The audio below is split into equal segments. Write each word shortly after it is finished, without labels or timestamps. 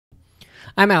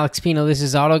I'm Alex Pino. This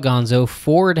is AutoGonzo.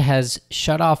 Ford has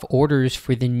shut off orders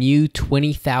for the new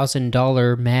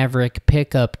 $20,000 Maverick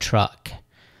pickup truck.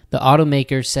 The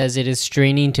automaker says it is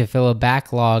straining to fill a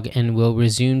backlog and will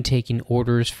resume taking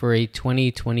orders for a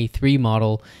 2023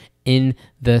 model in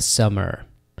the summer.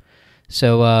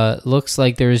 So looks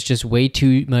like there is just way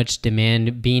too much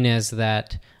demand, being as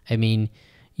that,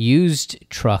 used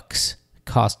trucks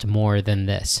cost more than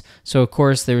this. So of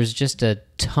course there's just a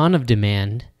ton of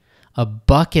demand, a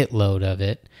bucket load of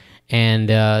it, and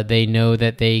they know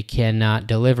that they cannot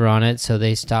deliver on it, so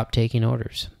they stop taking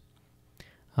orders.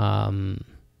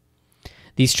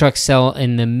 These trucks sell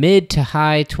in the mid to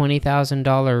high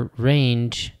 $20,000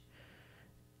 range,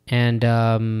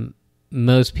 and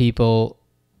most people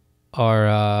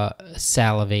are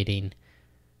salivating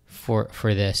for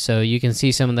this. So you can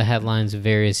see some of the headlines of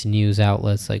various news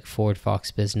outlets like Ford, Fox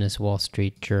Business, Wall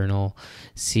Street Journal,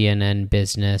 CNN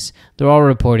Business. They're all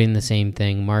reporting the same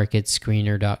thing.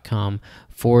 MarketScreener.com.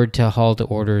 Ford to halt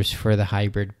orders for the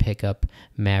hybrid pickup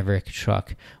Maverick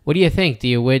truck. What do you think?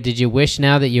 Did you wish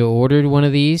now that you ordered one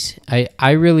of these?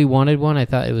 I really wanted one. I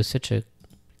thought it was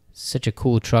such a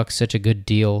cool truck, such a good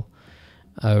deal,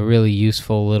 a really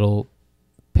useful little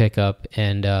pickup.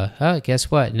 And guess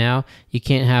what? Now you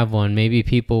can't have one. Maybe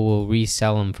people will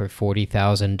resell them for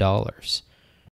 $40,000.